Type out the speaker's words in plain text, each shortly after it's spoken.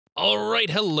All right,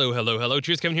 hello,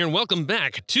 Cheerskevin here, and welcome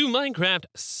back to Minecraft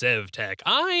SevTech.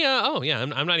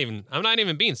 I'm not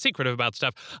even being secretive about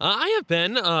stuff. I have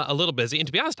been a little busy, and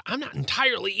to be honest, I'm not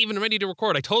entirely even ready to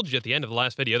record. I told you at the end of the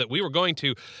last video that we were going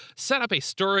to set up a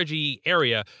storagey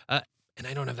area, and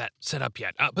I don't have that set up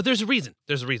yet. But there's a reason.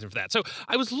 There's a reason for that. So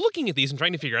I was looking at these and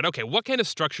trying to figure out, okay, what kind of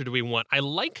structure do we want? I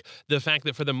like the fact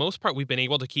that for the most part, we've been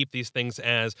able to keep these things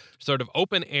as sort of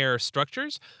open air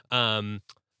structures.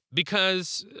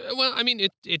 Because, well, I mean,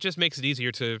 it just makes it easier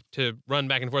to run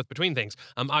back and forth between things.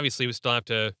 Obviously, we still have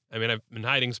to, I mean, I've been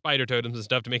hiding spider totems and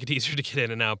stuff to make it easier to get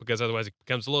in and out, because otherwise it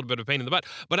becomes a little bit of a pain in the butt.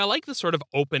 But I like the sort of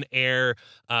open air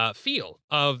feel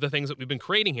of the things that we've been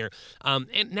creating here.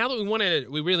 And now that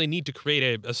we really need to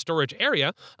create a storage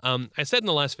area, I said in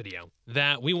the last video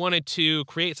that we wanted to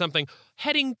create something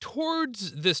heading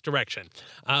towards this direction,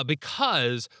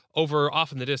 because over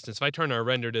off in the distance, if I turn our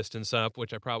render distance up,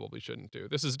 which I probably shouldn't do,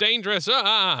 this is dangerous.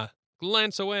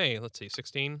 Glance away. Let's see,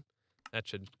 16. That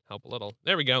should help a little.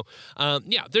 There we go.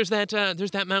 Yeah, there's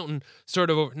that mountain sort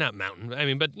of over, not mountain, I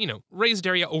mean, but you know, raised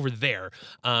area over there.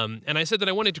 And I said that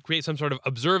I wanted to create some sort of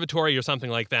observatory or something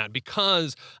like that,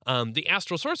 because the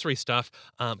astral sorcery stuff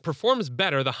performs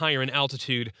better the higher in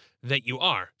altitude that you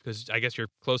are, because I guess you're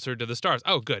closer to the stars.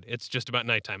 Oh, good. It's just about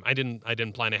nighttime. I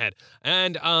didn't plan ahead.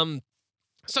 And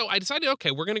so I decided, okay,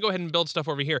 we're going to go ahead and build stuff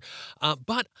over here.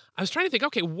 But I was trying to think,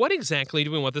 okay, what exactly do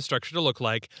we want this structure to look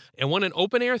like? And want an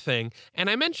open air thing. And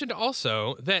I mentioned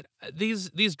also that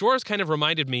these drawers kind of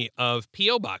reminded me of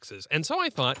P.O. boxes. And so I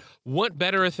thought, what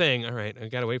better a thing? All right, I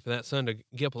got to wait for that sun to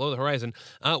get below the horizon.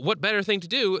 What better thing to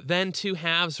do than to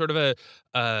have sort of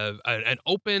an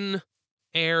open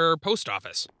air post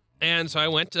office? And so I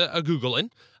went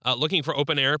Googling, looking for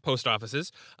open-air post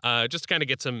offices, just to kind of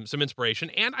get some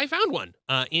inspiration, and I found one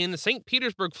in St.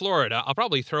 Petersburg, Florida. I'll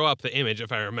probably throw up the image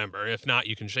if I remember. If not,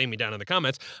 you can shame me down in the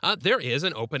comments. There is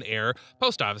an open-air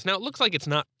post office. Now, it looks like it's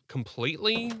not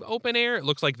completely open-air. It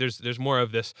looks like there's more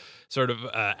of this sort of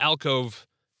alcove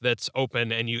that's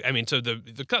open, and so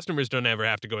the customers don't ever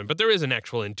have to go in, but there is an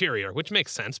actual interior, which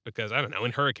makes sense because, I don't know,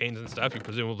 in hurricanes and stuff, you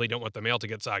presumably don't want the mail to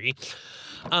get soggy.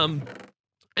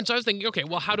 And so I was thinking, okay,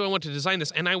 well, how do I want to design this?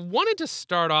 And I wanted to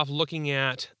start off looking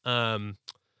at I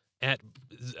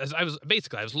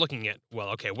was looking at, well,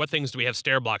 okay, what things do we have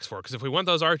stair blocks for? Because if we want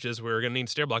those arches, we're going to need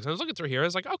stair blocks. And I was looking through here. I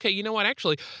was like, okay, you know what?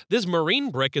 Actually, this marine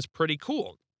brick is pretty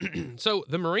cool. So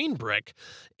the marine brick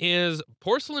is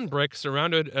porcelain brick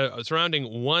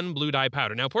surrounding one blue dye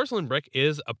powder. Now, porcelain brick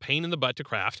is a pain in the butt to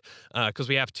craft because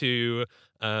we have to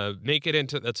make it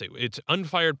into, let's see, it's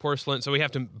unfired porcelain. So we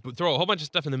have to throw a whole bunch of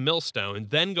stuff in the millstone,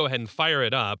 then go ahead and fire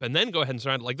it up, and then go ahead and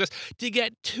surround it like this to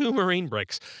get 2 marine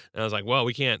bricks. And I was like, well,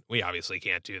 we obviously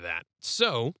can't do that.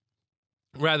 So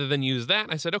rather than use that,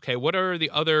 I said, okay, what are the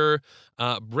other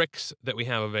bricks that we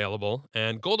have available?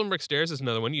 And golden brick stairs is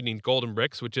another one. You need golden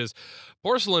bricks, which is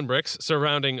porcelain bricks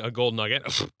surrounding a gold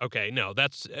nugget. Okay, no,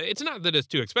 it's not that it's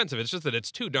too expensive. It's just that it's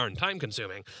too darn time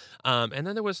consuming. And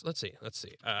then there was, let's see,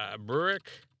 brick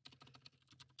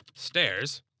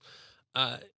stairs.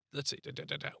 Let's see,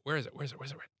 where is it?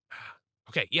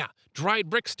 Okay, yeah, dried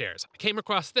brick stairs. I came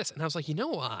across this, and I was like, you know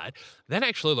what? That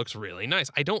actually looks really nice.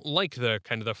 I don't like the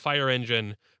kind of the fire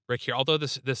engine brick here, although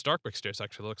this dark brick stairs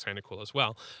actually looks kind of cool as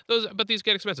well. But these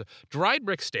get expensive. Dried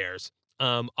brick stairs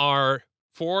are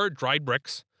 4 dried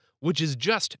bricks, which is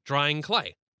just drying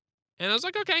clay. And I was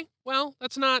like, okay, well,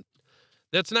 that's not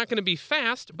going to be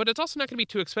fast, but it's also not going to be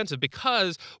too expensive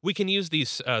because we can use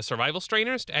these survival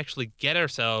strainers to actually get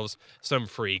ourselves some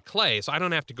free clay. So I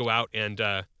don't have to go out and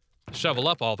shovel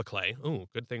up all the clay. Ooh,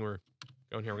 good thing we're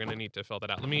going here. We're going to need to fill that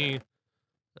out. Let me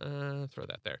throw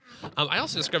that there. I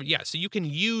also discovered, yeah, so you can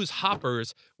use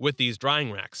hoppers with these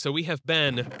drying racks. So we have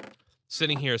been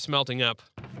sitting here smelting up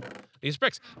these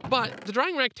bricks, but the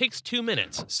drying rack takes 2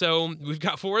 minutes. So we've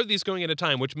got 4 of these going at a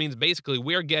time, which means basically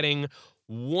we're getting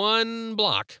 1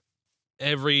 block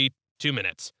every 2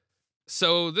 minutes.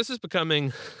 So this is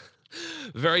becoming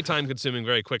very time consuming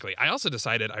very quickly. I also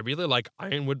decided I really like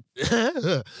ironwood.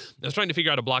 I was trying to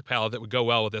figure out a block palette that would go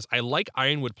well with this. I like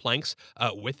ironwood planks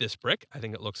with this brick. I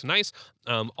think it looks nice.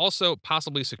 Also,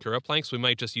 possibly Sakura planks. We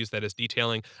might just use that as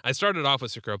detailing. I started off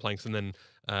with Sakura planks and then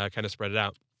kind of spread it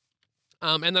out.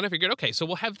 And then I figured, okay, so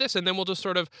we'll have this, and then we'll just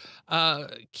sort of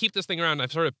keep this thing around.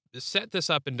 I've sort of set this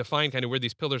up and defined kind of where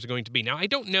these pillars are going to be. Now, I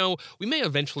don't know. We may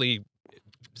eventually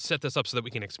set this up so that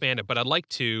we can expand it, but I'd like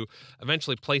to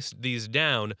eventually place these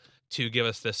down to give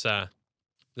us this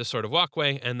this sort of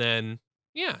walkway, and then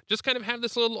yeah, just kind of have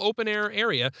this little open air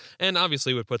area. And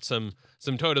obviously we'd put some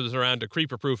totems around to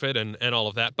creeper proof it and all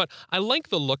of that. But I like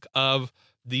the look of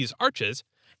these arches.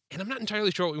 And I'm not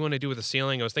entirely sure what we want to do with the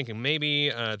ceiling. I was thinking maybe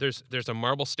there's a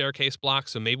marble staircase block,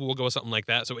 so maybe we'll go with something like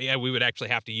that. So yeah, we would actually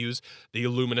have to use the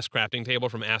luminous crafting table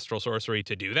from Astral Sorcery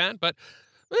to do that, but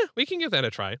we can give that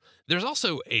a try. There's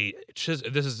also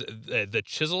this is the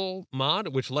chisel mod,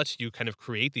 which lets you kind of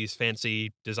create these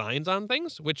fancy designs on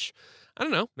things, which I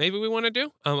don't know, maybe we want to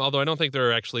do. Although I don't think there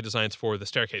are actually designs for the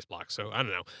staircase block, so I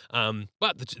don't know.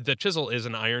 But the chisel is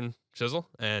an iron chisel,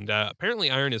 and apparently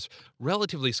iron is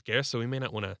relatively scarce, so we may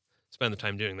not want to spend the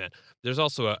time doing that. There's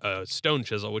also a stone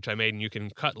chisel, which I made, and you can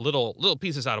cut little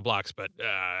pieces out of blocks, but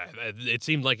it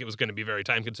seemed like it was going to be very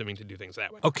time-consuming to do things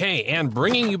that way. Okay, and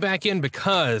bringing you back in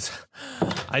because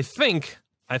I think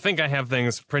I have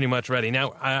things pretty much ready. Now,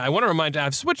 I want to remind you,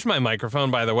 I've switched my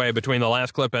microphone, by the way, between the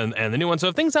last clip and the new one, so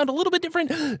if things sound a little bit different,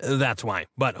 that's why.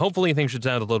 But hopefully things should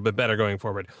sound a little bit better going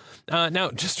forward. Now,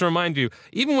 just to remind you,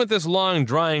 even with this long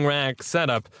drying rack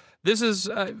setup, this is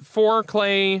 4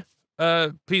 clay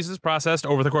pieces processed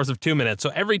over the course of 2 minutes.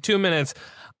 So every 2 minutes,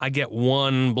 I get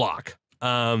 1 block.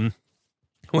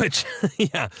 Which,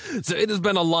 yeah, so it has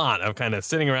been a lot of kind of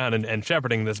sitting around and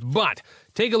shepherding this. But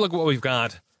take a look at what we've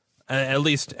got. At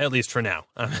least for now.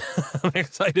 I'm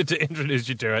excited to introduce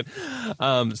you to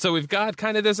it. So we've got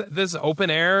kind of this open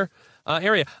air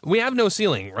area. We have no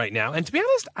ceiling right now, and to be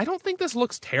honest, I don't think this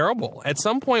looks terrible. At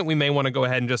some point, we may want to go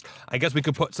ahead and just, I guess we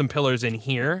could put some pillars in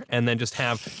here, and then just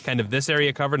have kind of this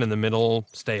area covered and the middle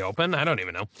stay open. I don't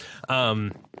even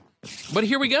know. But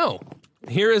here we go.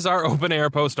 Here is our open air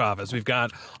post office. We've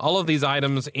got all of these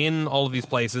items in all of these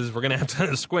places. We're going to have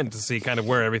to squint to see kind of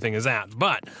where everything is at,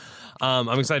 but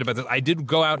I'm excited about this. I did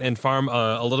go out and farm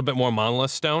a little bit more monolith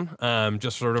stone.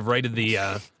 Just sort of raided the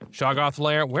Shoggoth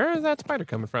lair. Where is that spider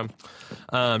coming from?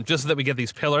 Just so that we get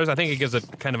these pillars. I think it gives it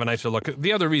kind of a nicer look.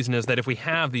 The other reason is that if we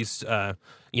have these,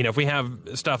 if we have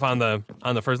stuff on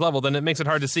the first level, then it makes it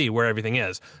hard to see where everything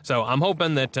is. So I'm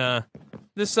hoping that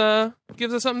this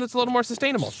gives us something that's a little more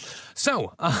sustainable.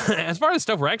 So, as far as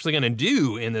stuff we're actually going to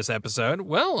do in this episode,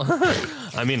 well,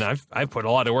 I mean, I've put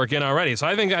a lot of work in already, so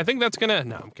I think that's gonna.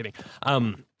 No, I'm kidding.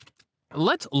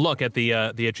 Let's look at the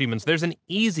achievements. There's an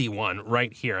easy one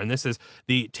right here, and this is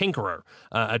the Tinkerer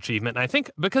achievement. And I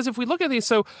think because if we look at these,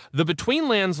 so the Between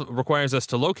Lands requires us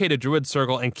to locate a druid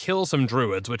circle and kill some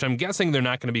druids, which I'm guessing they're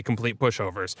not going to be complete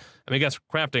pushovers. I mean, I guess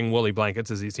crafting woolly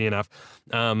blankets is easy enough.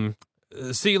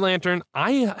 Sea Lantern,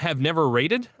 I have never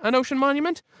raided an ocean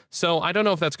monument, so I don't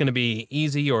know if that's going to be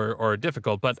easy or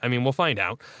difficult, but I mean, we'll find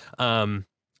out.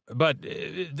 But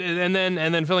and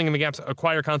then filling in the gaps,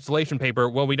 acquire constellation paper.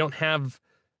 Well, we don't have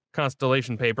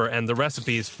constellation paper, and the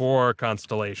recipes for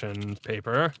constellation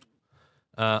paper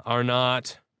are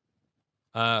not.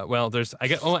 Well, there's, I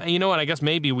guess, oh, you know what? I guess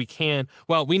maybe we can.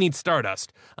 Well, we need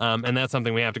stardust, and that's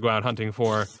something we have to go out hunting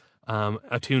for.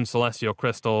 Attuned celestial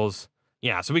crystals.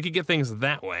 Yeah, so we could get things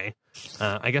that way.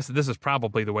 I guess this is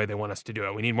probably the way they want us to do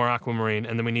it. We need more aquamarine,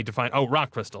 and then we need to find, rock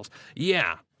crystals.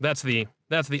 Yeah, that's the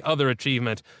other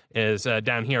achievement is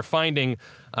down here, finding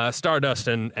stardust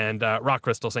and rock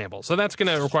crystal samples. So that's going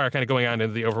to require kind of going out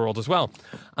into the overworld as well.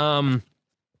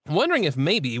 Wondering if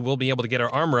maybe we'll be able to get our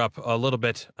armor up a little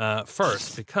bit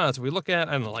first, because if we look at,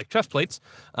 I don't know, like chest plates,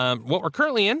 what we're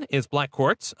currently in is black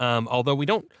quartz, although we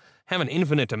don't have an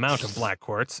infinite amount of black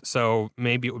quartz, so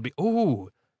maybe it would be, ooh,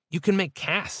 you can make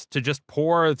casts to just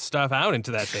pour stuff out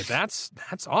into that shape. That's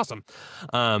awesome.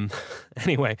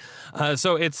 Anyway,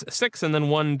 so it's 6 and then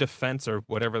 1 defense or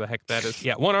whatever the heck that is.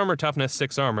 Yeah, 1 armor, toughness,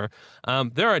 6 armor.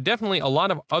 There are definitely a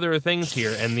lot of other things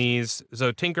here, and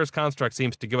so Tinker's Construct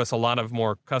seems to give us a lot of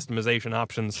more customization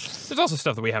options. There's also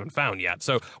stuff that we haven't found yet,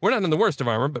 so we're not in the worst of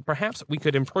armor, but perhaps we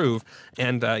could improve,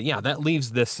 and yeah, that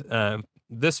leaves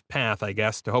this path, I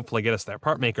guess, to hopefully get us there.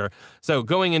 Part maker. So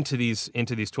going into these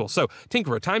tools. So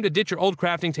Tinkerer, time to ditch your old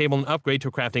crafting table and upgrade to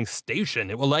a crafting station.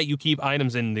 It will let you keep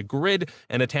items in the grid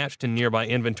and attach to nearby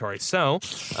inventory. So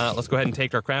let's go ahead and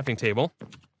take our crafting table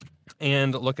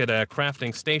and look at a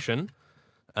crafting station.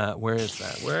 Where is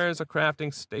that? Where is a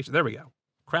crafting station? There we go.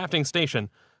 Crafting station.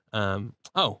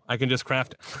 I can just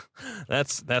craft it.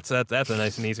 That's a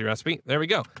nice and easy recipe. There we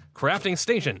go. Crafting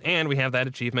station. And we have that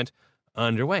achievement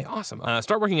underway. Awesome.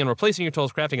 Start working on replacing your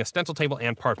tools, crafting a stencil table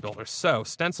and part builder. So,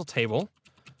 stencil table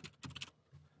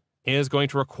is going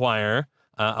to require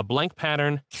a blank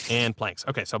pattern and planks.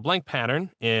 Okay, so blank pattern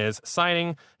is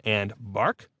siding and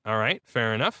bark. All right,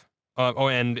 fair enough.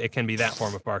 And it can be that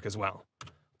form of bark as well.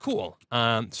 Cool.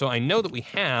 So I know that we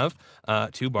have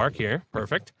 2 bark here.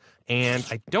 Perfect. And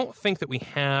I don't think that we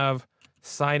have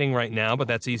siding right now, but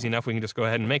that's easy enough. We can just go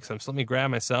ahead and make some. So let me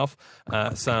grab myself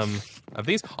some of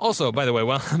these. Also, by the way,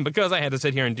 well, because I had to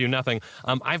sit here and do nothing,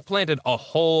 I've planted a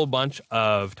whole bunch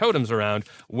of totems around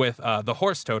with the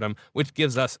horse totem, which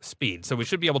gives us speed. So we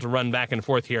should be able to run back and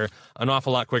forth here an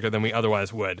awful lot quicker than we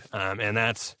otherwise would. And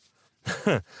that's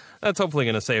that's hopefully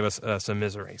going to save us some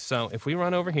misery. So if we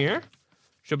run over here,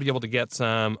 should be able to get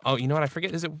some. Oh, you know what? I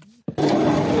forget. Is it?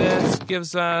 This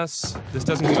gives us. This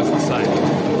doesn't give us the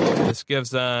siding. This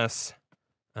gives us.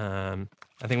 I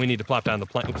think we need to plop down the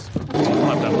planks.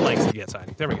 Plop down planks to get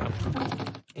siding. There we go.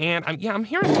 And I'm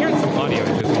hearing some audio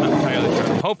issues. I'm not entirely sure.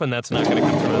 I'm hoping that's not going to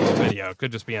come through on the video. It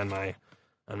could just be on my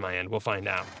end. We'll find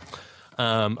out.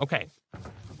 Okay.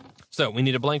 So we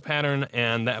need a blank pattern,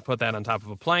 and put that on top of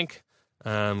a plank.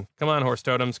 Come on, horse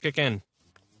totems, kick in.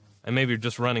 And maybe you're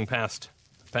just running past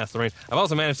the range. I've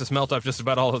also managed to smelt up just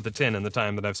about all of the tin in the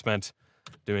time that I've spent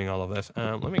doing all of this.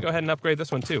 Let me go ahead and upgrade this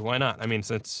one too. Why not? I mean,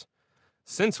 since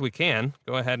we can,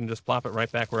 go ahead and just plop it right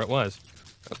back where it was.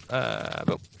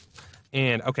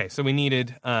 And okay, so we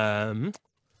needed, it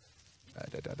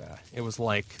was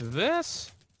like this,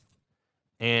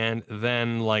 and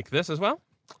then like this as well.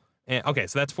 And okay,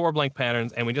 so that's 4 blank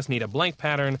patterns, and we just need a blank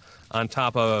pattern on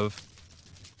top of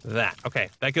that. Okay,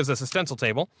 that gives us a stencil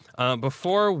table.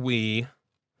 Before we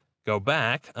go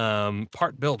back,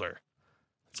 part builder.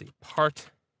 Let's see,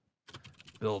 part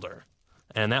builder.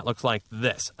 And that looks like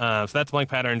this. So that's blank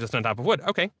pattern just on top of wood.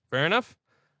 Okay, fair enough.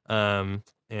 And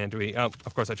do we, oh,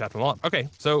 of course I chopped them all up. Okay,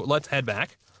 so let's head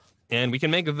back and we can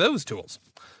make those tools.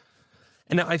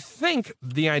 And now I think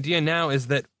the idea now is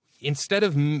that instead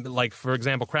of, like, for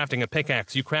example, crafting a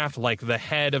pickaxe, you craft, like, the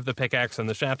head of the pickaxe and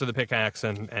the shaft of the pickaxe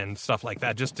and stuff like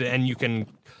that. And you can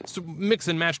mix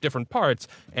and match different parts,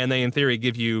 and they, in theory,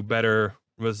 give you better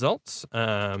results.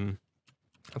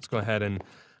 Let's go ahead and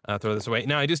throw this away.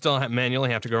 Now, I do still manually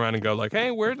have to go around and go, like,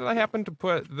 hey, where did I happen to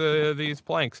put these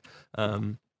planks?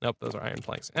 Nope, those are iron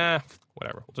planks.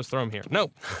 Whatever. We'll just throw them here.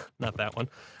 Nope, not that one.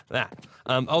 That.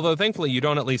 Although thankfully you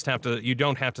don't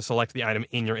have to select the item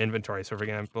in your inventory. So for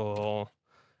example,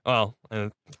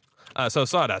 so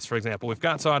sawdust, for example, we've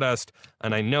got sawdust,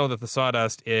 and I know that the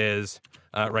sawdust is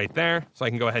right there, so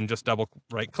I can go ahead and just double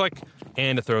right click,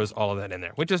 and it throws all of that in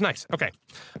there, which is nice. Okay,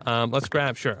 let's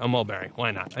grab a mulberry.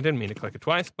 Why not? I didn't mean to click it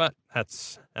twice, but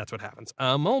that's what happens.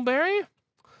 Mulberry.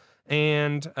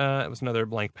 And it was another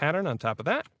blank pattern on top of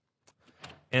that.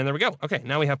 And there we go. Okay,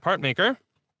 now we have part maker.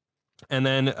 And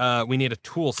then we need a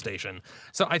tool station.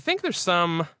 So I think there's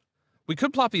we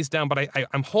could plop these down, but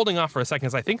I'm holding off for a second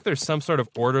because I think there's some sort of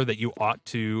order that you ought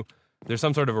to, there's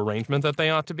some sort of arrangement that they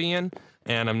ought to be in.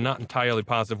 And I'm not entirely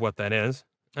positive what that is.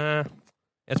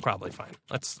 It's probably fine.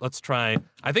 Let's try.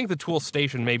 I think the tool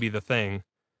station may be the thing.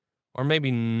 Or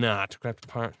maybe not. Craft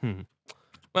part.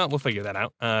 Well, we'll figure that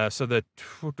out. So the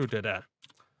tool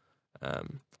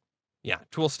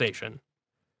station.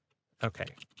 Okay,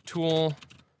 tool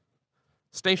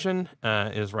station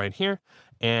is right here.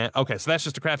 And okay, so that's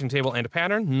just a crafting table and a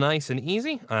pattern. Nice and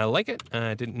easy. I like it.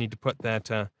 I didn't need to put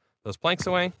those planks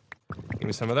away. Give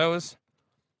me some of those.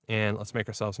 And let's make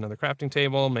ourselves another crafting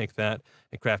table, make that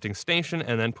a crafting station,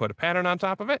 and then put a pattern on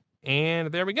top of it.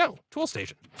 And there we go, tool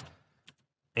station.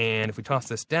 And if we toss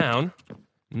this down,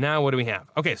 now what do we have?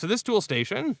 Okay, so this tool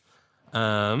station,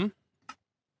 okay,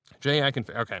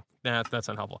 that's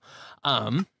unhelpful.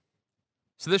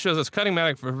 So this shows us cutting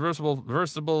matic for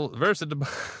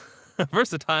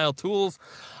versatile tools.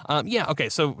 Yeah, okay,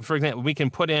 so for example, we can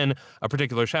put in a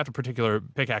particular shaft, a particular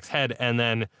pickaxe head, and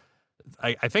then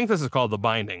I think this is called the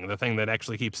binding, the thing that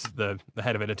actually keeps the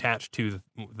head of it attached to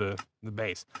the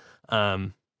base.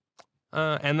 And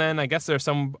then I guess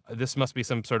this must be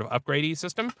some sort of upgrade-y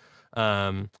system.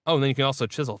 And then you can also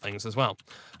chisel things as well.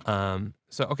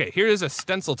 So, okay, here is a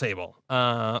stencil table.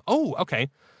 Okay.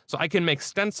 So I can make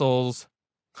stencils.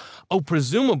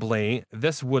 Presumably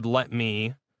this would let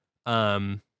me,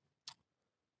 so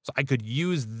I could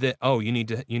use you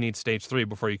need stage 3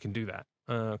 before you can do that.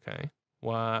 Okay.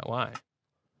 Why?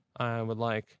 I would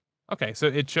like, okay, so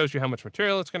it shows you how much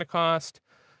material it's going to cost.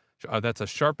 That's a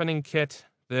sharpening kit.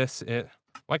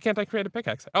 Why can't I create a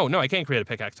pickaxe? Oh, no, I can't create a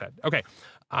pickaxe head. Okay,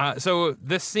 so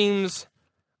this seems,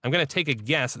 I'm going to take a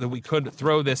guess that we could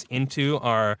throw this into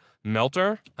our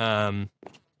melter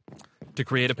to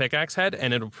create a pickaxe head,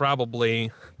 and it'll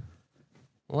probably,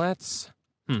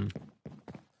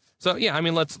 So yeah, I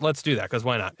mean, let's do that, because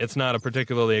why not? It's not a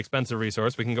particularly expensive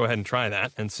resource. We can go ahead and try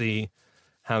that and see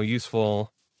how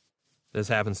useful this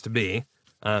happens to be.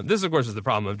 This, of course, is the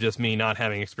problem of just me not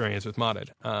having experience with modded.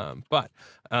 But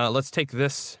let's take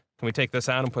this. Can we take this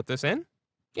out and put this in?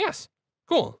 Yes.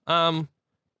 Cool. But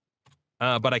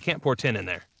I can't pour tin in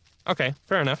there. Okay,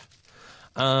 fair enough.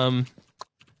 Well,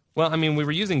 I mean, we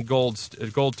were using gold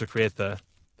to create the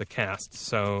cast,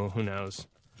 so who knows?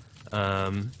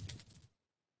 Because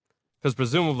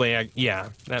presumably, yeah,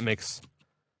 that makes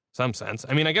some sense.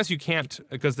 I mean, I guess you can't,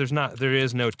 because there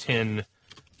is no tin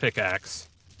pickaxe.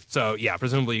 So yeah,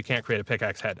 presumably you can't create a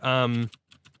pickaxe head.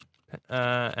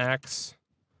 Axe.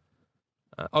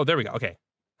 Oh, there we go. Okay.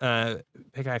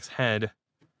 Pickaxe head.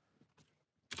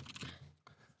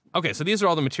 Okay, so these are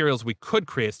all the materials we could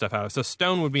create stuff out of. So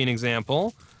stone would be an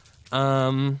example.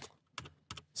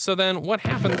 So then what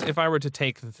happens if I were to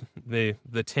take the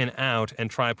tin out and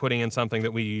try putting in something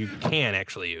that we can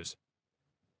actually use?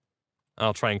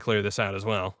 I'll try and clear this out as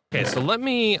well. Okay, so let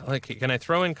me, can I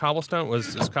throw in cobblestone?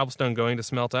 Is cobblestone going to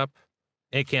smelt up?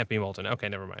 It can't be molten. Okay,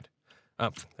 never mind. Oh,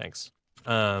 thanks.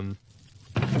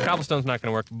 Cobblestone's not going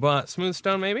to work, but smooth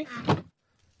stone maybe?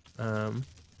 That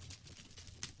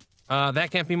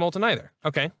can't be molten either.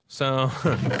 Okay, so,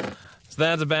 so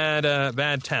that's a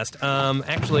bad test.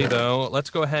 Actually, though, let's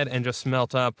go ahead and just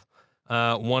smelt up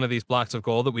one of these blocks of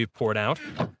gold that we've poured out.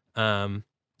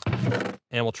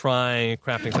 And we'll try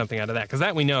crafting something out of that, because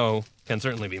that we know can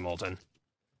certainly be molten.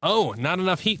 Oh, not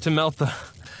enough heat to melt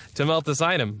this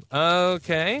item.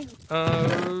 Okay.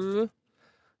 Let's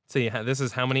see. This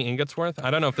is how many ingots worth?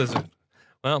 I don't know if this is.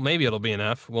 Well, maybe it'll be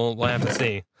enough. We'll have to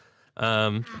see.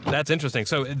 That's interesting.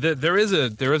 So there is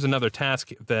another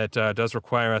task that does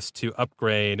require us to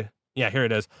upgrade. Yeah, here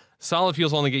it is. Solid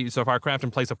fuels only get you so far. Craft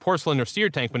and place a porcelain or sear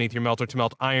tank beneath your melter to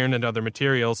melt iron and other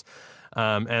materials,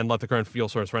 and let the current fuel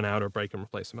source run out or break and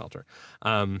replace the melter.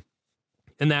 And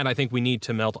that, I think we need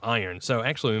to melt iron. So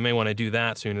actually, we may want to do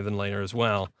that sooner than later as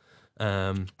well.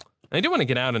 I do want to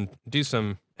get out and do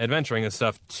some adventuring and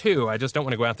stuff too. I just don't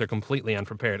want to go out there completely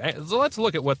unprepared. So let's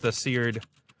look at what the seared,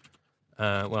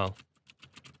 what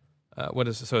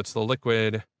is, so it's the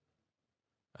liquid,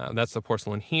 that's the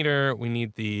porcelain heater. We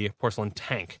need the porcelain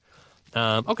tank.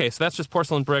 Okay, so that's just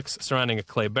porcelain bricks surrounding a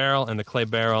clay barrel, and the clay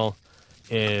barrel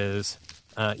is,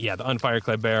 the unfired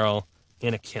clay barrel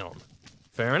in a kiln.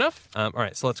 Fair enough. All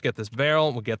right, so let's get this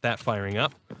barrel. We'll get that firing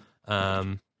up.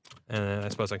 And I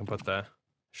suppose I can put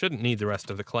shouldn't need the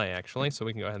rest of the clay, actually, so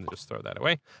we can go ahead and just throw that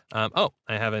away. Oh,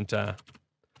 I haven't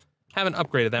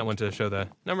upgraded that one to show the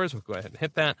numbers. We'll go ahead and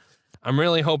hit that. I'm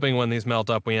really hoping when these melt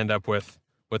up, we end up with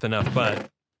enough, but,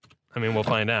 I mean, we'll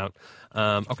find out.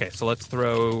 Okay, so let's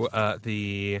throw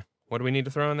what do we need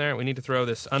to throw in there? We need to throw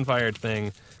this unfired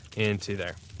thing into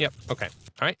there. Yep, okay.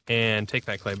 All right, and take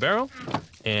that clay barrel,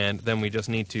 and then we just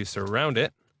need to surround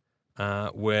it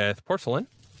with porcelain,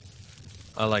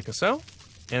 like so.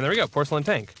 And there we go, porcelain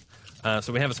tank.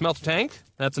 So we have a smelter tank.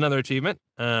 That's another achievement.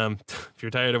 If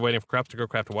you're tired of waiting for crops to grow,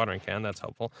 craft a watering can. That's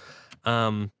helpful.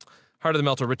 Heart of the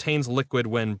melter retains liquid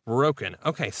when broken.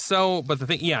 Okay, so, but the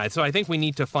thing, yeah, so I think we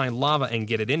need to find lava and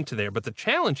get it into there. But the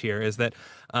challenge here is that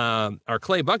our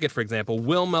clay bucket, for example,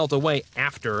 will melt away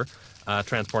after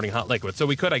transporting hot liquid. So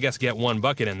we could, I guess, get one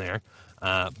bucket in there.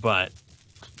 But,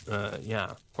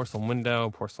 yeah, porcelain window,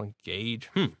 porcelain gauge.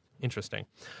 Interesting.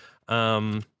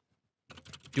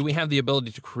 Do we have the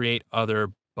ability to create other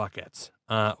buckets?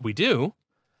 We do,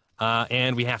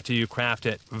 and we have to craft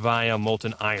it via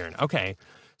molten iron. Okay,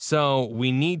 so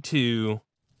we need to...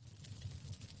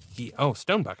 Oh,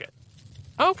 stone bucket.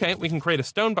 Okay, we can create a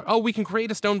stone bucket. Oh, we can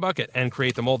create a stone bucket and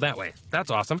create the mold that way.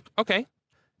 That's awesome. Okay,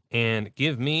 and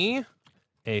give me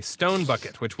a stone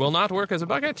bucket, which will not work as a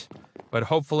bucket, but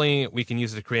hopefully we can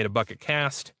use it to create a bucket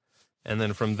cast, and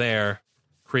then from there,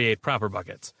 create proper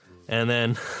buckets. And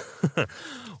then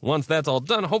once that's all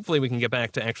done, hopefully we can get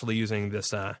back to actually using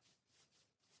this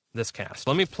this cast.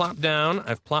 Let me plop down.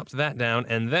 I've plopped that down,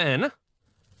 and then,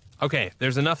 okay,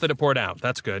 there's enough that it poured out.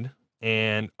 That's good.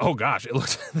 And oh gosh, it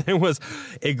looks there was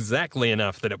exactly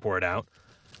enough that it poured out.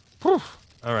 Whew.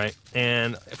 All right,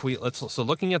 and if we so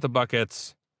looking at the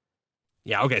buckets,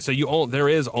 yeah, okay. So there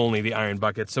is only the iron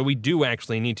bucket, so we do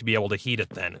actually need to be able to heat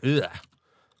it then. Ugh.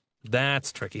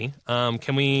 That's tricky.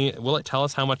 Will it tell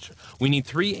us how much? We need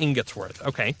 3 ingots worth.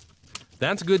 Okay.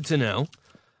 That's good to know.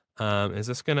 Is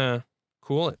this gonna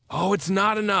cool it? Oh, it's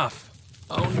not enough.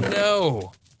 Oh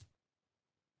no.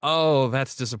 Oh,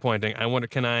 that's disappointing. I wonder,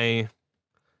 can I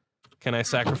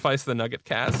sacrifice the nugget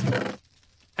cast?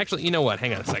 Actually, you know what?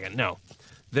 Hang on a second. No.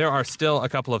 There are still a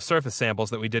couple of surface samples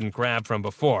that we didn't grab from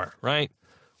before, right?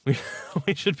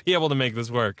 We should be able to make this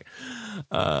work.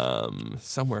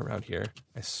 Somewhere around here.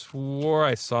 I swore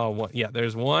I saw one. Yeah,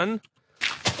 there's one.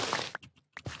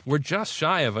 We're just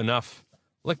shy of enough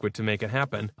liquid to make it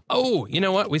happen. Oh, you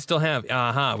know what? We still have,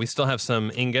 we still have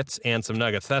some ingots and some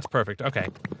nuggets. That's perfect. Okay.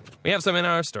 We have some in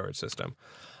our storage system.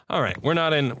 All right, we're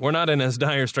not in as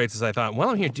dire straits as I thought.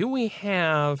 Well, here, do we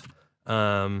have?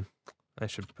 I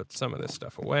should put some of this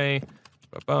stuff away.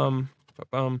 Ba-bum,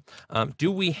 ba-bum.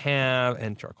 Do we have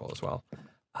and charcoal as well?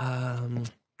 I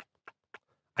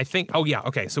think. Oh yeah.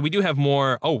 Okay. So we do have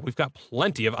more. Oh, we've got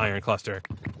plenty of iron cluster.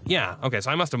 Yeah. Okay. So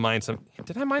I must have mined some.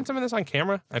 Did I mine some of this on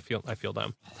camera? I feel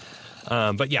dumb.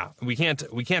 But yeah, we can't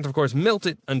of course melt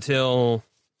it until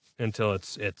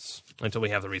we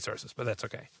have the resources. But that's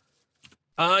okay.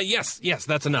 Yes,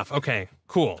 that's enough. Okay,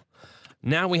 cool.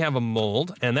 Now we have a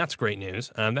mold, and that's great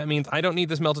news. That means I don't need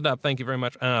this melted up. Thank you very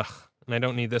much. And I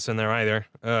don't need this in there either.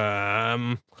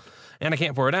 And I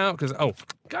can't pour it out because,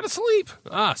 gotta sleep.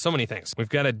 So many things. We've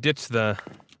got to ditch the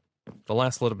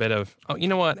last little bit of, you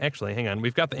know what? Actually, hang on.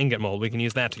 We've got the ingot mold. We can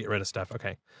use that to get rid of stuff.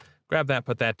 Okay. Grab that,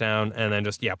 put that down, and then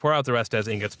just, pour out the rest as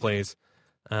ingots, please.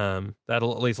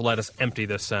 That'll at least let us empty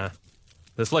this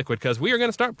liquid, because we are going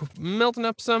to start melting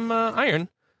up some iron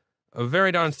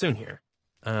very darn soon here.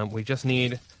 We just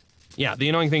need, the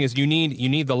annoying thing is you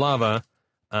need the lava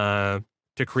to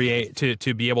create,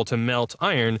 to be able to melt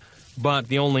iron, but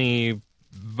the only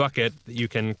bucket that you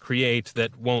can create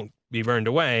that won't be burned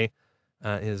away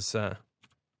is, I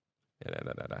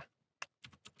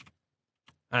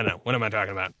don't know. What am I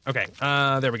talking about? Okay,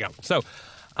 there we go. So,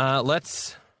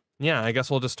 I guess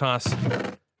we'll just toss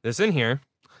this in here.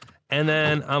 And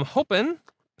then I'm hoping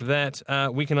that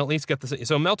we can at least get this,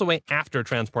 so melt away after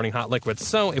transporting hot liquids.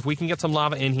 So if we can get some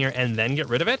lava in here and then get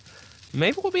rid of it,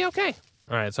 maybe we'll be okay.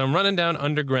 All right, so I'm running down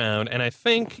underground, and I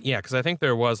think, because I think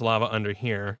there was lava under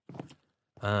here.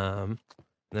 Then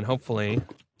hopefully,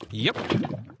 yep.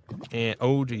 And,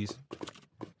 oh, geez.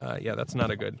 That's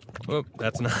not a good,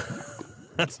 that's not,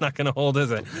 that's not going to hold,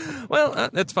 is it? Well,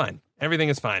 that's fine. Everything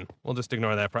is fine. We'll just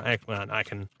ignore that. I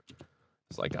can,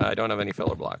 it's like, I don't have any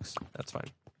filler blocks. That's fine.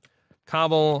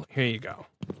 Cobble, here you go.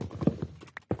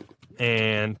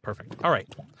 And perfect. All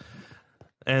right.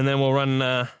 And then we'll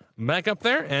run back up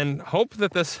there and hope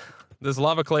that this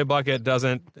lava clay bucket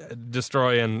doesn't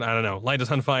destroy and, I don't know, light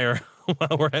us on fire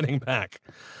while we're heading back.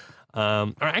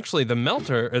 Or actually, the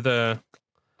melter, or the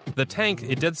tank,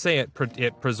 it did say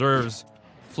it preserves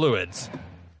fluids.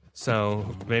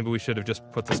 So maybe we should have just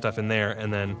put the stuff in there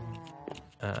and then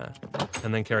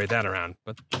carry that around,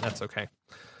 but that's okay.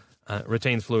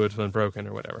 Retains fluids when broken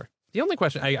or whatever. The only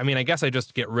question, I guess I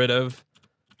just get rid of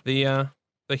the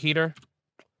heater,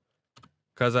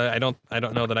 because I don't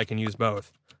know that I can use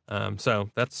both. So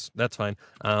that's fine.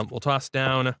 We'll toss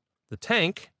down the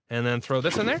tank and then throw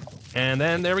this in there, and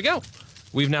then there we go.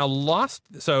 We've now lost.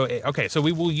 So so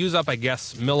we will use up, I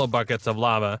guess, millibuckets of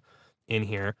lava in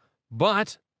here,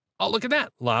 but look at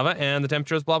that, lava, and the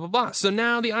temperature is blah blah blah. So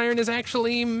now the iron is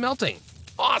actually melting.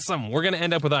 Awesome. We're gonna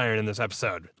end up with iron in this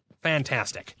episode.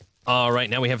 Fantastic. All right,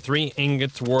 now we have 3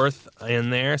 ingots worth in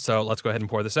there, so let's go ahead and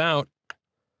pour this out.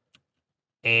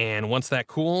 And once that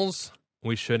cools,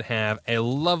 we should have a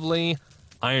lovely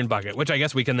iron bucket, which I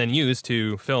guess we can then use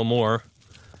to fill more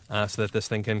so that this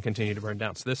thing can continue to burn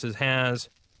down. So this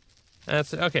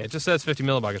that's okay, it just says 50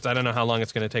 millibuckets. I don't know how long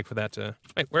it's going to take for that to...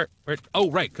 Wait, where?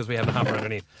 Oh, right, because we have the hopper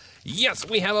underneath. Yes,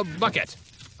 we have a bucket.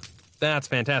 That's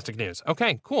fantastic news.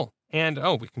 Okay, cool. And,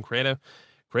 we can create a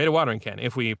watering can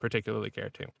if we particularly care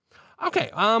to.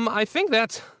 Okay, I think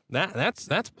that's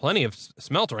plenty of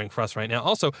smeltering for us right now.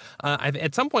 Also,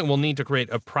 at some point we'll need to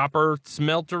create a proper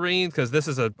smeltery, because this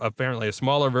is apparently a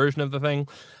smaller version of the thing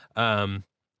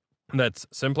that's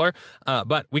simpler.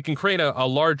 But we can create a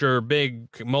larger, big,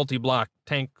 multi-block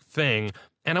tank thing.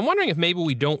 And I'm wondering if maybe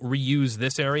we don't reuse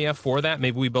this area for that.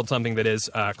 Maybe we build something that is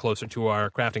closer to our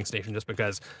crafting station, just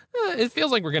because it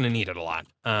feels like we're going to need it a lot.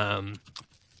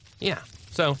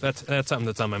 So that's something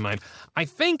that's on my mind. I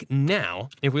think now,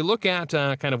 if we look at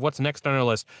kind of what's next on our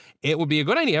list, it would be a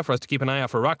good idea for us to keep an eye out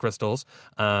for rock crystals.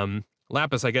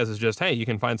 Lapis, I guess, is just, hey, you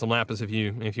can find some lapis if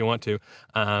you want to.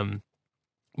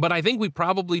 But I think we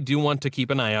probably do want to keep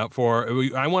an eye out for,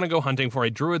 I want to go hunting for a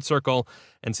druid circle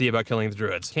and see about killing the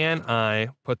druids. Can I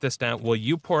put this down? Will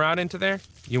you pour out into there?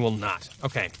 You will not.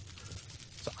 Okay.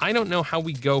 So I don't know how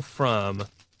we go from,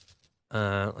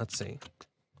 let's see,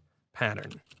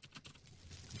 pattern.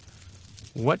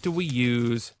 What do we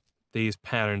use these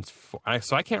patterns for?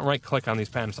 So I can't right click on these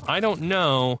patterns. I don't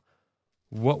know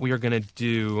what we are going to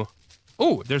do.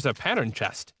 Oh, there's a pattern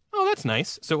chest. Oh, that's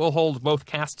nice. So it will hold both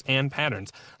casts and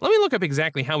patterns. Let me look up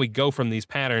exactly how we go from these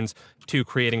patterns to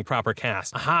creating proper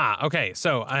casts. Aha, okay,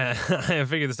 so I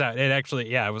figured this out. It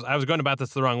actually, I was going about this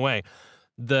the wrong way.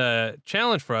 The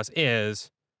challenge for us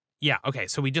is, okay,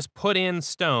 so we just put in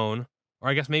stone, or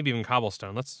I guess maybe even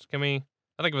cobblestone. I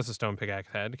think it was a stone pickaxe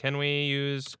head. Can we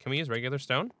use regular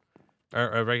stone? or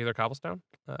a regular cobblestone.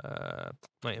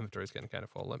 My inventory's getting kind of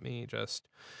full. Let me just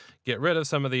get rid of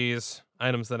some of these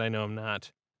items that I know I'm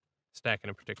not stacking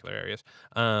in particular areas.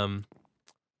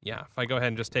 Yeah, if I go ahead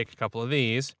and just take a couple of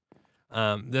these,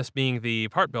 this being the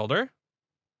part builder,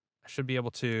 I should be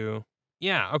able to.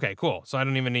 Yeah, okay, cool. So I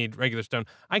don't even need regular stone.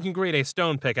 I can create a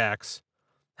stone pickaxe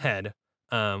head,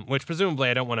 which presumably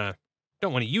I don't want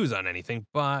to use on anything,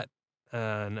 but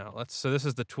no. So this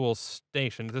is the tool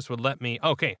station. This would let me.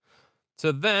 Okay,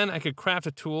 so then I could craft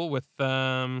a tool with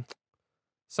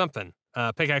something.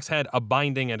 Pickaxe head, a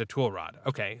binding, and a tool rod.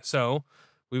 Okay, so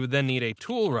we would then need a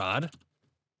tool rod,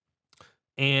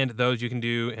 and those you can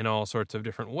do in all sorts of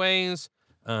different ways.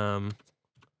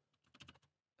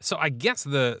 So I guess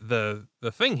the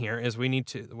thing here is we need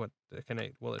to, what can I,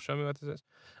 will it show me what this is?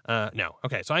 No.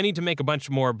 Okay, so I need to make a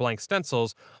bunch more blank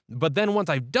stencils, but then once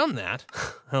I've done that,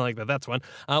 I like that, that's one.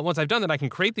 Once I've done that, I can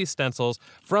create these stencils,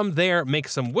 from there make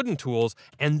some wooden tools,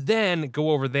 and then go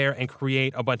over there and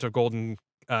create a bunch of golden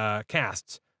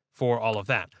casts for all of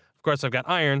that. Of course, I've got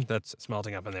iron that's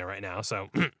smelting up in there right now, so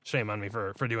shame on me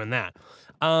for doing that.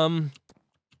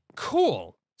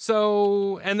 Cool.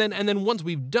 So, and then once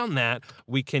we've done that,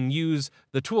 we can use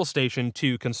the tool station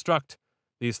to construct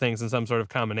these things in some sort of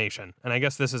combination. And I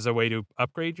guess this is a way to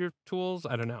upgrade your tools.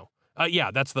 I don't know.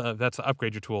 Yeah, that's the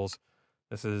upgrade your tools.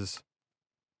 This is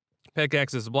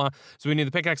pickaxe is blah. So we need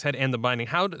the pickaxe head and the binding.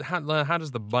 How does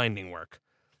the binding work?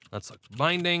 Let's look.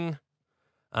 Binding.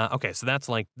 Okay, so that's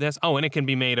like this. Oh, and it can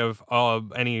be made of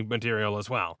any material as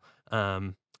well.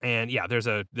 And yeah, there's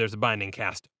a binding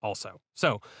cast also.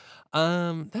 So,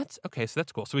 that's okay. So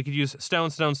that's cool. So we could use stone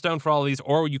for all of these,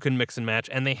 or you can mix and match,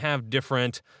 and they have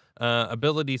different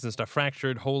abilities and stuff: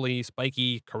 fractured, holy,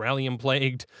 spiky, corallium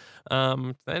plagued.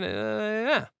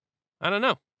 Yeah, I don't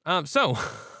know. So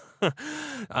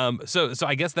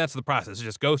I guess that's the process.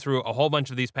 Just go through a whole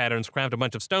bunch of these patterns, craft a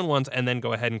bunch of stone ones, and then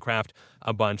go ahead and craft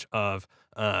a bunch of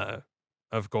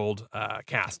gold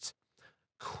casts.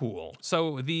 Cool.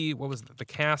 So what was the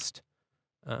cast?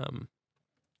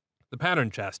 The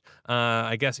pattern chest.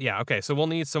 I guess, yeah, okay. So we'll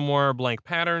need some more blank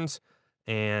patterns,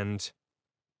 and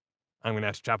I'm gonna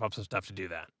have to chop up some stuff to do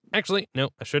that. Actually, no,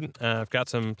 I shouldn't. I've got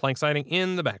some plank siding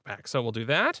in the backpack, so we'll do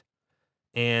that.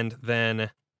 And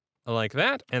then like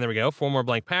that, and there we go, 4 more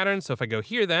blank patterns. So if I go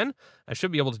here, then I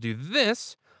should be able to do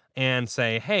this and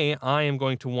say, hey, I am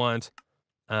going to want,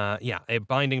 a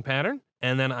binding pattern,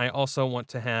 and then I also want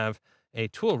to have a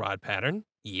tool rod pattern.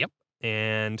 Yep.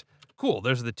 And cool.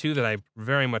 Those are the 2 that I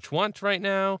very much want right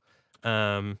now.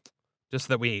 Just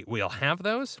so that we'll have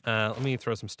those. Let me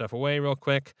throw some stuff away real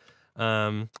quick.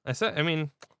 In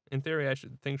theory,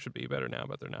 things should be better now,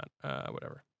 but they're not.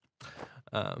 Whatever.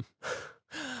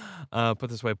 Put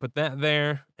this away, put that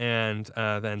there, and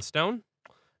then stone.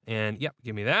 And yep,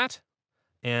 give me that.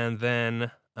 And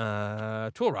then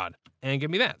tool rod, and give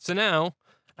me that. So now,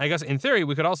 I guess in theory,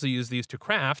 we could also use these to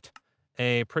craft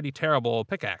a pretty terrible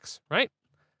pickaxe, right?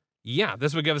 Yeah,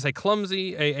 this would give us a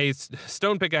clumsy, a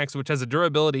stone pickaxe which has a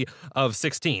durability of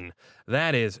 16.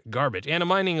 That is garbage. And a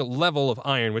mining level of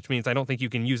iron, which means I don't think you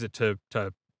can use it to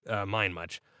mine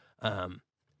much.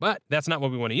 But that's not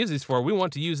what we want to use these for. We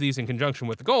want to use these in conjunction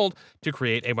with the gold to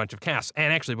create a bunch of casts.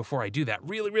 And actually, before I do that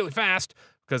really, really fast,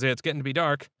 because it's getting to be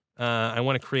dark, I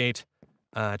want to create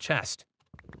a chest.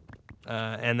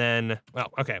 And then,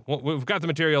 well, okay, we've got the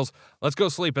materials. Let's go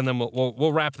sleep, and then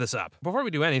we'll wrap this up. Before we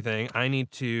do anything, I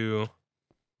need to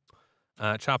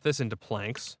chop this into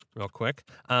planks real quick.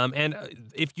 And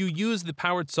if you use the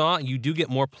powered saw, you do get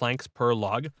more planks per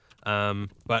log.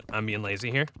 But I'm being lazy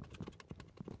here.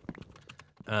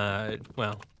 Okay,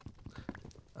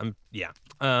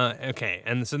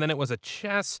 and so then it was a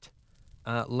chest,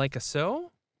 like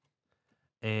so,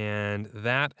 and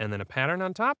that, and then a pattern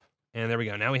on top. And there we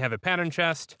go. Now we have a pattern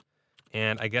chest,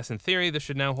 and I guess in theory this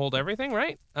should now hold everything,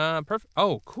 right? Perfect.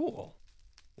 Oh, cool.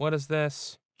 What is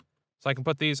this? So I can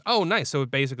put these. Oh, nice. So it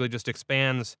basically just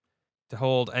expands to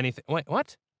hold anything. Wait,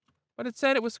 what? But it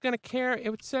said it was gonna care.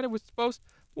 It said it was supposed.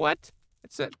 What?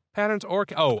 It said patterns or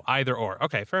either or.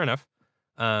 Okay, fair enough.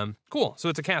 Cool. So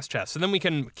it's a cast chest. So then we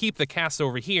can keep the casts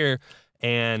over here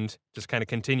and just kind of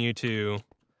continue to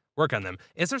work on them.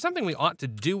 Is there something we ought to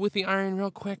do with the iron real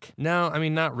quick? No, I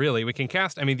mean, not really. We can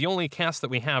cast, the only casts that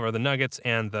we have are the nuggets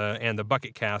and the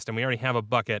bucket cast, and we already have a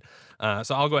bucket.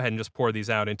 So I'll go ahead and just pour these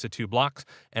out into 2 blocks,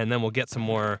 and then we'll get some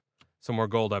more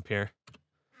gold up here.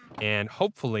 And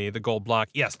hopefully the gold block,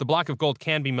 yes, the block of gold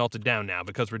can be melted down now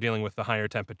because we're dealing with the higher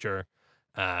temperature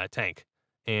tank.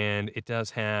 And it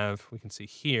does have, we can see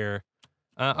here,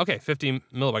 Okay, 50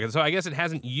 millibuckets. So I guess it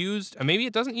hasn't used, maybe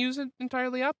it doesn't use it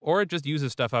entirely up, or it just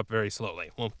uses stuff up very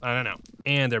slowly. Well, I don't know.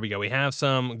 And there we go. We have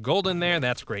some gold in there.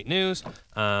 That's great news.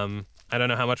 I don't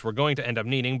know how much we're going to end up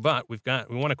needing, but we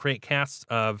want to create casts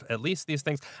of at least these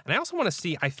things. And I also want to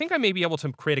see, I think I may be able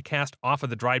to create a cast off of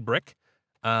the dried brick.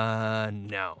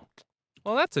 No.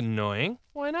 Well, that's annoying.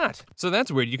 Why not? So that's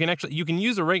weird. You can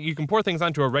use you can pour things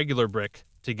onto a regular brick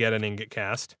to get an ingot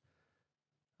cast.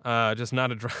 Just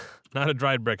not a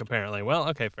dried brick apparently. Well,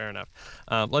 okay, fair enough.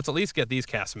 Let's at least get these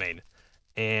casts made,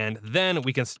 and then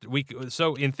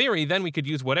so in theory, then we could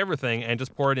use whatever thing and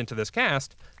just pour it into this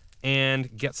cast,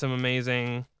 and get some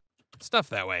amazing stuff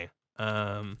that way.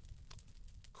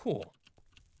 Cool.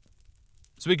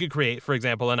 So we could create, for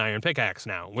example, an iron pickaxe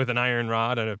now with an iron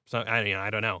rod and I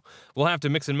don't know. We'll have to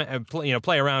mix and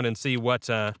play around and see what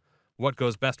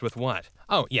goes best with what.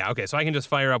 Oh yeah, okay. So I can just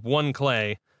fire up one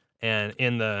clay and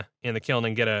in the kiln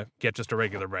and get just a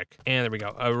regular brick. And there we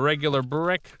go, a regular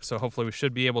brick. So hopefully we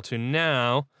should be able to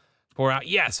now pour out.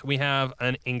 Yes, we have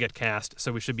an ingot cast,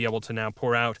 so we should be able to now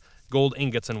pour out gold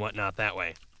ingots and whatnot that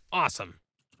way. Awesome.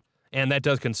 And that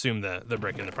does consume the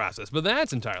brick in the process, but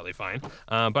that's entirely fine.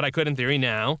 But I could, in theory,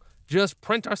 now just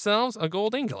print ourselves a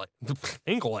gold inglet.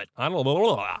 Inglet.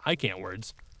 I can't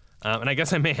words. And I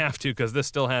guess I may have to because this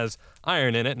still has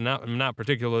iron in it, and I'm not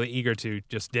particularly eager to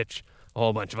just ditch a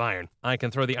whole bunch of iron. I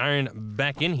can throw the iron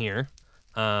back in here,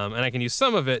 and I can use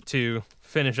some of it to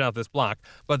finish out this block.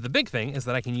 But the big thing is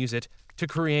that I can use it to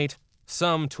create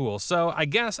some tools. So I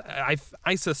guess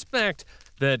I suspect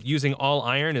that using all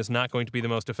iron is not going to be the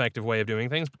most effective way of doing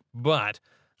things. But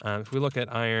if we look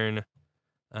at iron,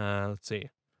 let's see,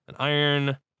 an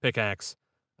iron pickaxe.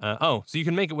 So you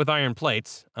can make it with iron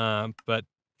plates, but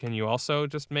can you also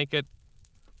just make it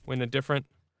in a different,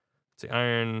 let's see,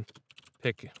 iron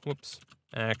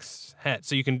axe head.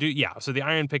 So you can do, yeah, so the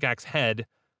iron pickaxe head,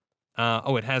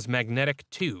 it has magnetic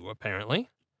too, apparently.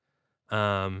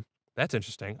 That's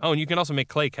interesting. Oh, and you can also make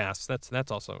clay casts.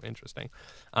 That's also interesting.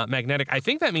 Magnetic, I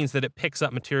think that means that it picks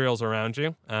up materials around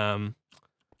you,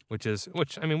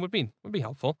 which I mean would be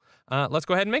helpful. Let's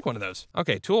go ahead and make one of those.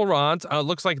 Okay, tool rods.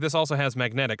 Looks like this also has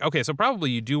magnetic. Okay, so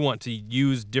probably you do want to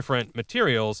use different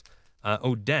materials.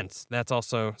 Dense. That's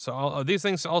also, so all these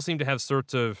things all seem to have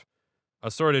sorts of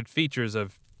assorted features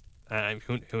of,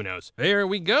 who knows. There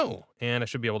we go. And I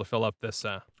should be able to fill up this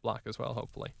block as well,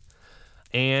 hopefully.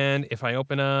 And if I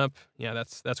open up, yeah,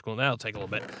 that's cool. That'll take a little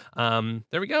bit.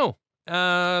 There we go.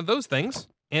 Those things.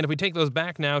 And if we take those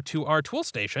back now to our tool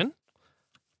station,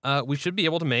 we should be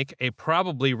able to make a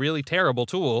probably really terrible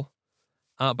tool.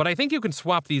 But I think you can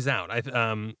swap these out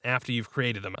after you've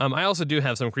created them. I also do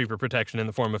have some creeper protection in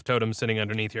the form of totems sitting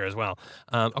underneath here as well.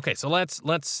 Okay, so let's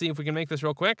see if we can make this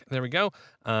real quick. There we go.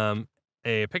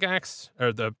 A pickaxe,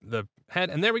 or the head,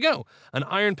 and there we go. An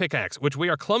iron pickaxe, which we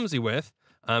are clumsy with.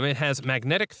 It has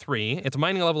magnetic 3, its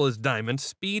mining level is diamond,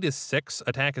 speed is 6,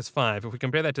 attack is 5. If we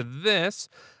compare that to this,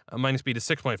 mining speed is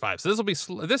 6.5. So this will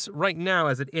be, this right now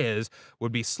as it is,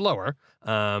 would be slower.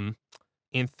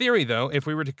 In theory though, if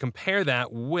we were to compare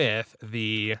that with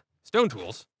the stone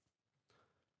tools,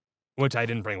 which I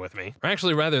didn't bring with me, or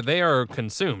actually rather they are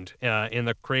consumed in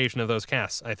the creation of those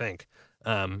casts, I think.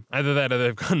 Either that or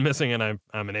they've gone missing and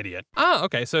I'm an idiot.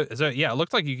 Okay, so yeah, it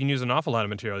looks like you can use an awful lot of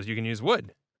materials. You can use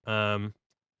wood.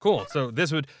 Cool. So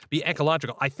this would be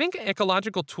ecological. I think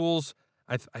ecological tools,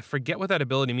 I forget what that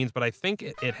ability means, but I think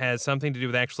it has something to do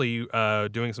with actually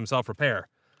doing some self-repair.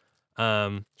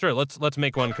 Sure, let's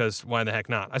make one, because why the heck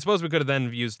not? I suppose we could have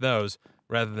then used those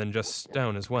rather than just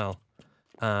stone as well.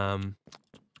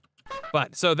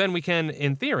 But so then we can,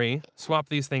 in theory, swap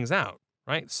these things out,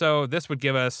 right? So this would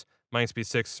give us mine speed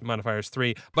 6, modifiers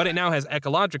 3, but it now has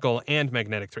ecological and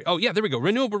magnetic 3. Oh yeah, there we go.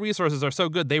 Renewable resources are so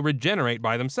good, they regenerate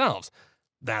by themselves.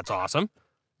 That's awesome.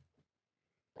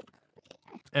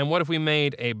 And what if we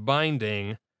made a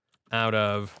binding out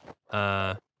of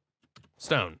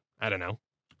stone? I don't know.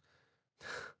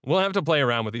 We'll have to play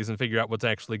around with these and figure out what's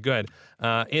actually good.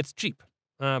 It's cheap,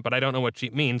 but I don't know what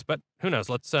cheap means, but who knows?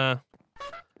 Let's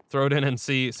throw it in and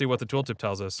see what the tooltip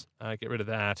tells us. Get rid of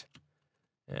that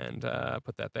and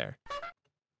put that there.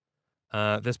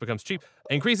 This becomes cheap.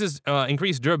 Increased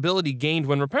durability gained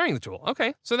when repairing the tool.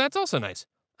 Okay, so that's also nice.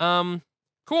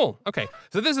 Cool. Okay,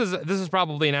 so this is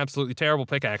probably an absolutely terrible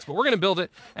pickaxe, but we're gonna build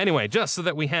it anyway, just so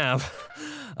that we have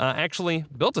actually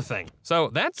built a thing. So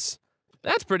that's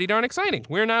pretty darn exciting.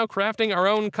 We're now crafting our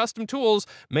own custom tools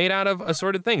made out of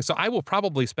assorted things. So I will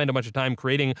probably spend a bunch of time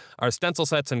creating our stencil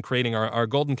sets and creating our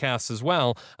golden casts as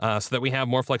well, so that we have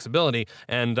more flexibility.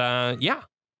 And yeah,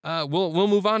 we'll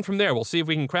move on from there. We'll see if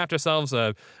we can craft ourselves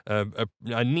a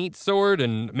neat sword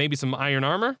and maybe some iron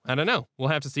armor. I don't know. We'll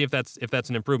have to see if that's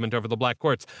an improvement over the Black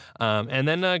Quartz. And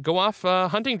then go off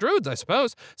hunting druids, I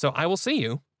suppose. So I will see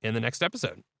you in the next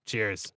episode. Cheers.